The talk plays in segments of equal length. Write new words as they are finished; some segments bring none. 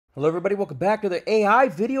Hello everybody, welcome back to the AI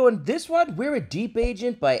video. In this one, we're at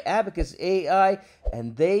DeepAgent by Abacus AI,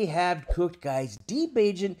 and they have cooked, guys.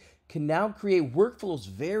 DeepAgent can now create workflows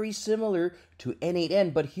very similar to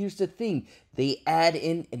n8n, but here's the thing. They add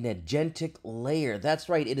in an agentic layer. That's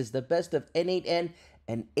right, it is the best of n8n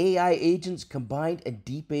and AI agents combined, and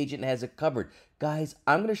DeepAgent has it covered. Guys,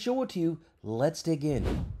 I'm going to show it to you. Let's dig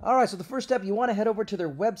in. All right, so the first step, you want to head over to their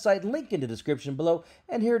website, link in the description below,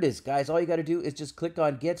 and here it is, guys. All you got to do is just click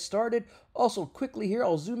on Get Started. Also, quickly here,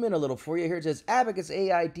 I'll zoom in a little for you. Here it says Abacus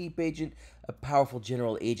AI DeepAgent, a powerful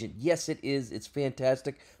general agent. Yes, it is. It's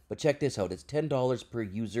fantastic, but check this out. It's $10 per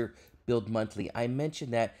user, billed monthly. I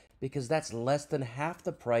mentioned that because that's less than half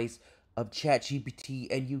the price of ChatGPT,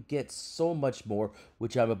 and you get so much more,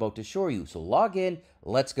 which I'm about to show you. So log in,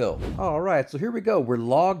 let's go. All right, so here we go. We're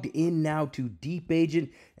logged in now to DeepAgent,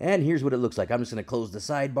 and here's what it looks like. I'm just gonna close the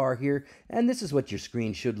sidebar here, and this is what your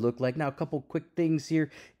screen should look like. Now, a couple quick things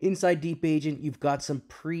here. Inside DeepAgent, you've got some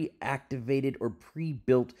pre-activated or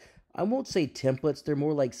pre-built, I won't say templates, they're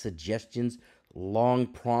more like suggestions, long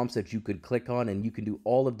prompts that you could click on, and you can do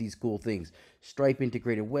all of these cool things. Stripe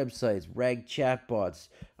integrated websites, RAG chatbots.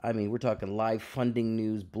 I mean, we're talking live funding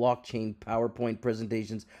news, blockchain, PowerPoint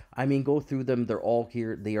presentations. I mean, go through them. They're all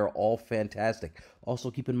here. They are all fantastic. Also,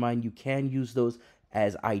 keep in mind, you can use those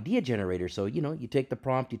as idea generators. So, you take the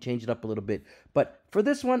prompt, you change it up a little bit. But for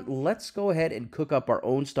this one, let's go ahead and cook up our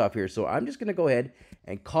own stuff here. So I'm just going to go ahead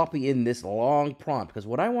and copy in this long prompt, because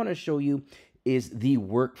what I want to show you is the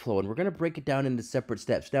workflow, and we're going to break it down into separate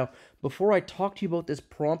steps. Now, before I talk to you about this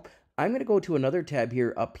prompt, I'm going to go to another tab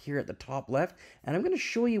here up here at the top left, and I'm going to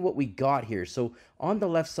show you what we got here. So on the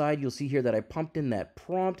left side, you'll see here that I pumped in that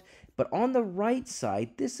prompt, but on the right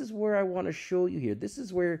side, this is where I want to show you here. This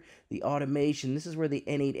is where the automation, this is where the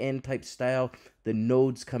n8n type style, the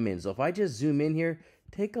nodes come in. So if I just zoom in here,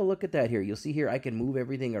 take a look at that here. You'll see here I can move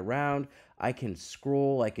everything around. I can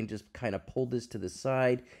scroll. I can just kind of pull this to the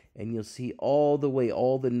side, and you'll see all the way,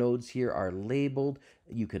 all the nodes here are labeled.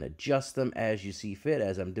 You can adjust them as you see fit,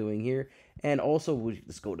 as I'm doing here. And also,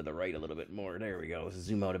 let's go to the right a little bit more. There we go. Let's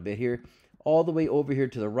zoom out a bit here. All the way over here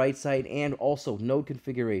to the right side, and also node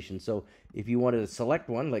configuration. So if you wanted to select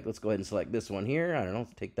one, like let's go ahead and select this one here. I don't know,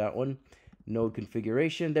 let's take that one. Node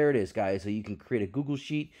configuration. There it is, guys. So you can create a Google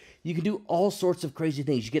Sheet. You can do all sorts of crazy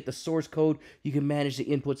things. You get the source code. You can manage the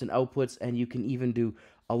inputs and outputs, and you can even do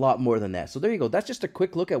a lot more than that. So there you go. That's just a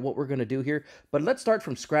quick look at what we're going to do here. But let's start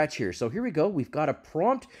from scratch here. So here we go. We've got a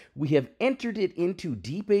prompt. We have entered it into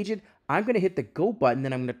DeepAgent. I'm going to hit the go button,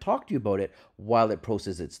 then I'm going to talk to you about it while it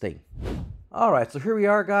processes its thing. All right, so here we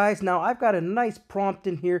are, guys. Now I've got a nice prompt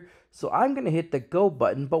in here, so I'm going to hit the go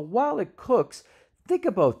button. But while it cooks, think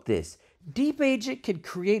about this. DeepAgent can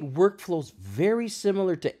create workflows very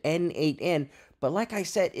similar to n8n, but like I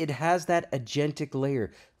said, it has that agentic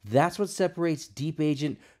layer. That's what separates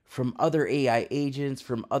DeepAgent from other AI agents,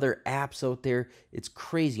 from other apps out there. It's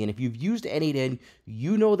crazy. And if you've used n8n,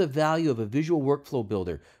 you know the value of a visual workflow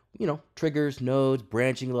builder. Triggers, nodes,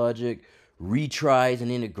 branching logic, retries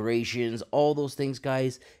and integrations, all those things,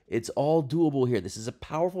 guys. It's all doable here. This is a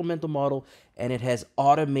powerful mental model, and it has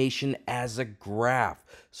automation as a graph.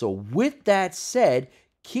 So with that said,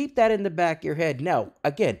 keep that in the back of your head. Now,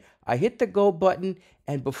 again, I hit the go button,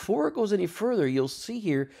 and before it goes any further, you'll see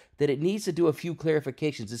here that it needs to do a few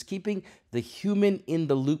clarifications. It's keeping the human in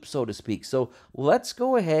the loop, so to speak. So let's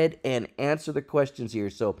go ahead and answer the questions here.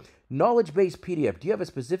 So knowledge base PDF. Do you have a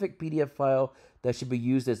specific PDF file that should be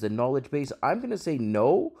used as the knowledge base? I'm going to say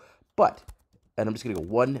no, and I'm just going to go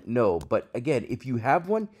one no. But again, if you have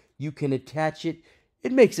one, you can attach it.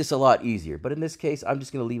 It makes this a lot easier. But in this case, I'm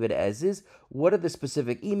just going to leave it as is. What are the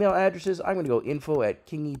specific email addresses? I'm going to go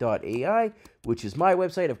info@kingy.ai, which is my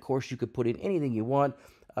website. Of course, you could put in anything you want.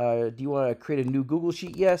 Do you want to create a new Google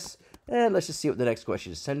Sheet? Yes. And let's just see what the next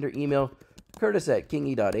question is. Sender email,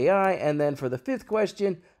 curtis@kingy.ai. And then for the fifth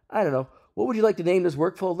question, I don't know, what would you like to name this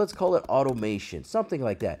workflow? Let's call it automation, something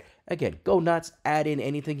like that. Again, go nuts, add in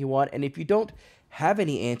anything you want. And if you don't have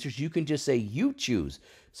any answers, you can just say you choose.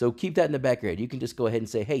 So keep that in the back of your head. You can just go ahead and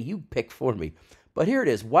say, hey, you pick for me. But here it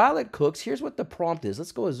is. While it cooks, here's what the prompt is.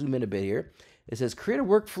 Let's go and zoom in a bit here. It says create a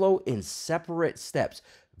workflow in separate steps.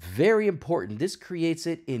 Very important. This creates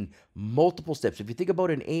it in multiple steps. If you think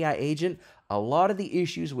about an AI agent, a lot of the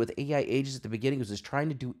issues with AI agents at the beginning was just trying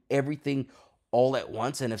to do everything all at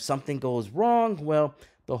once, and if something goes wrong, well,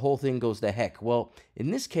 the whole thing goes to heck. Well, in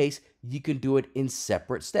this case, you can do it in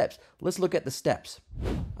separate steps. Let's look at the steps.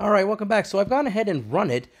 All right, welcome back. So I've gone ahead and run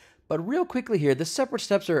it, but real quickly here, the separate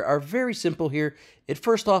steps are very simple here.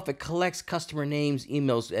 First off, it collects customer names,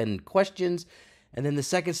 emails, and questions. And then the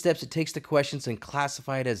second steps, it takes the questions and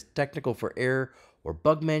classify it as technical for error or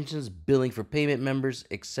bug mentions, billing for payment members,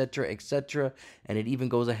 etc., etc. And it even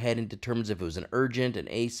goes ahead and determines if it was an urgent, an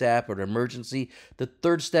ASAP, or an emergency. The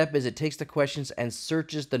third step is it takes the questions and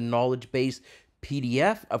searches the knowledge base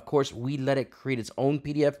PDF. Of course, we let it create its own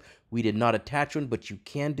PDF. We did not attach one, but you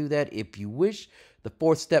can do that if you wish. The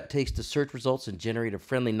fourth step takes the search results and generate a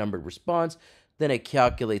friendly numbered response. Then it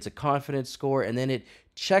calculates a confidence score, and then it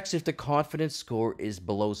checks if the confidence score is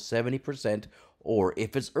below 70% or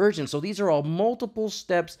if it's urgent. So these are all multiple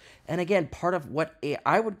steps, and again, part of what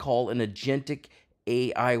I would call an agentic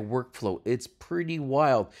AI workflow. It's pretty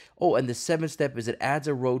wild. Oh, and the seventh step is it adds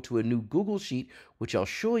a row to a new Google Sheet, which I'll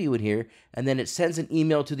show you in here, and then it sends an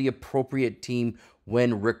email to the appropriate team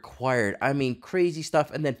when required. I mean, crazy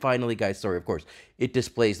stuff. And then finally, guys, sorry, of course, it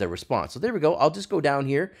displays the response. So there we go. I'll just go down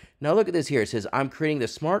here. Now look at this here. It says, I'm creating the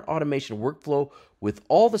smart automation workflow with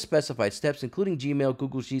all the specified steps, including Gmail,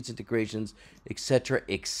 Google Sheets integrations, etc.,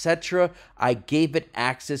 etc. I gave it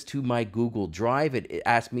access to my Google Drive. It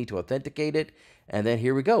asked me to authenticate it. And then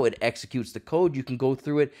here we go. It executes the code. You can go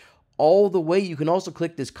through it all the way. You can also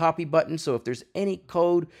click this copy button. So if there's any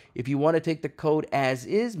code, if you want to take the code as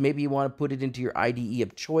is, maybe you want to put it into your IDE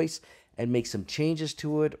of choice and make some changes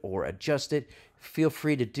to it or adjust it, feel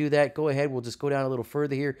free to do that. Go ahead. We'll just go down a little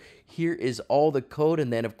further here. Here is all the code.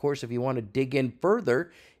 And then, of course, if you want to dig in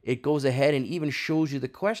further, it goes ahead and even shows you the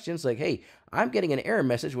questions like, hey, I'm getting an error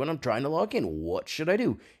message when I'm trying to log in. What should I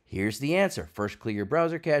do? Here's the answer. First, clear your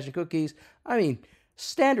browser cache and cookies. I mean,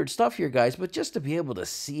 standard stuff here, guys, but just to be able to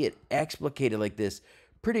see it explicated like this,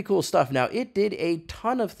 pretty cool stuff. Now, it did a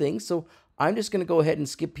ton of things, so I'm just going to go ahead and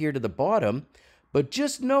skip here to the bottom. But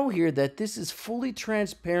just know here that this is fully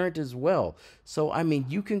transparent as well. So, I mean,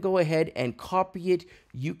 you can go ahead and copy it.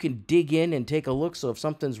 You can dig in and take a look. So if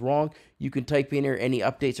something's wrong, you can type in here any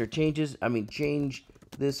updates or changes. I mean, change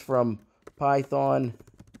this from Python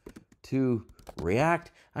to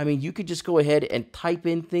React. I mean, you could just go ahead and type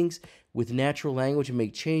in things with natural language and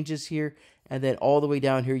make changes here. And then all the way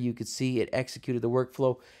down here, you could see it executed the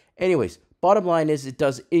workflow. Anyways, bottom line is it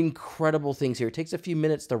does incredible things here. It takes a few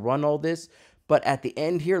minutes to run all this. But at the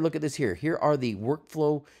end here, look at this here. Here are the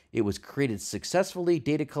workflow. It was created successfully.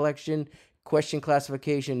 Data collection, question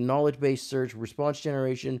classification, knowledge-based search, response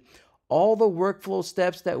generation. All the workflow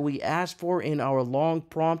steps that we asked for in our long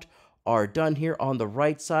prompt are done here on the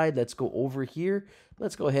right side. Let's go over here.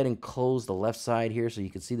 Let's go ahead and close the left side here so you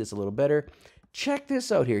can see this a little better. Check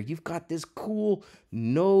this out here. You've got this cool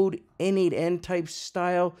node n8n type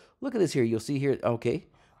style. Look at this here. You'll see here. Okay.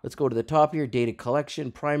 Let's go to the top here, data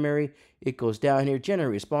collection, primary. It goes down here, generate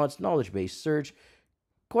response, knowledge-based search,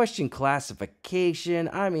 question classification.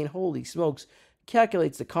 I mean, holy smokes.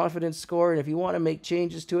 Calculates the confidence score, and if you want to make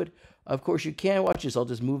changes to it, of course you can. Watch this. I'll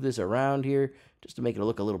just move this around here just to make it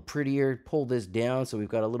look a little prettier. Pull this down so we've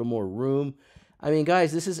got a little more room. I mean,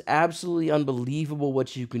 guys, this is absolutely unbelievable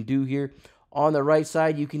what you can do here. On the right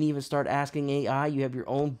side, you can even start asking AI. You have your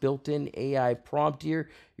own built-in AI prompt here,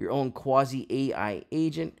 your own quasi-AI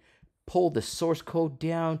agent. Pull the source code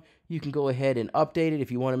down. You can go ahead and update it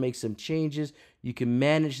if you want to make some changes. You can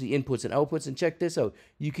manage the inputs and outputs. And check this out.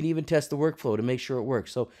 You can even test the workflow to make sure it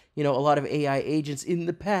works. So, you know, a lot of AI agents in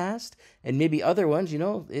the past and maybe other ones, you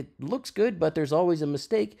know, it looks good, but there's always a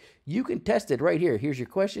mistake. You can test it right here. Here's your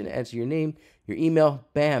question. Answer your name, your email.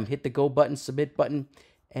 Bam. Hit the go button, submit button.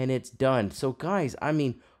 And it's done. So guys, I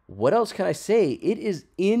mean, what else can I say? It is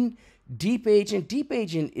in DeepAgent.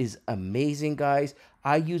 DeepAgent is amazing, guys.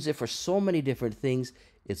 I use it for so many different things.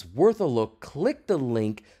 It's worth a look. Click the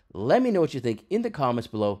link. Let me know what you think in the comments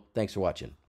below. Thanks for watching.